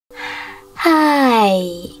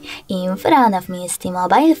Hi! In front of me is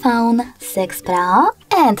T-Mobile phone 6 Pro,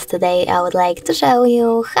 and today I would like to show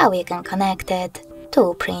you how you can connect it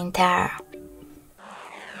to printer.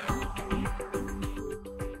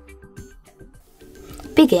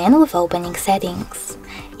 Begin with opening settings.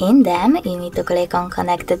 In them, you need to click on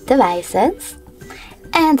Connected Devices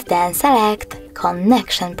and then select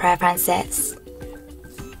Connection Preferences.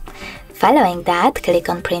 Following that, click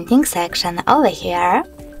on Printing section over here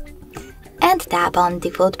and tap on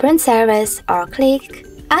Default Print Service or click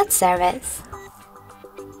Add Service.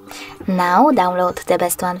 Now download the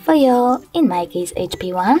best one for you, in my case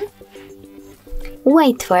HP one.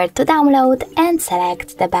 Wait for it to download and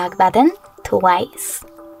select the back button twice.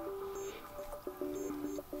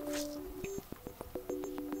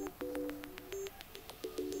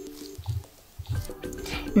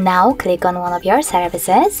 Now click on one of your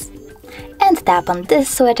services and tap on this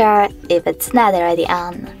switcher if it's not already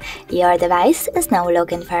on. Your device is now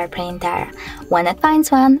looking for a printer. When it finds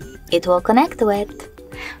one, it will connect to it.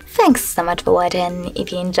 Thanks so much for watching.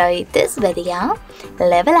 If you enjoyed this video,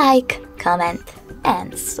 leave a like, comment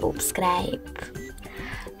and subscribe.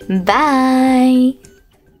 Bye!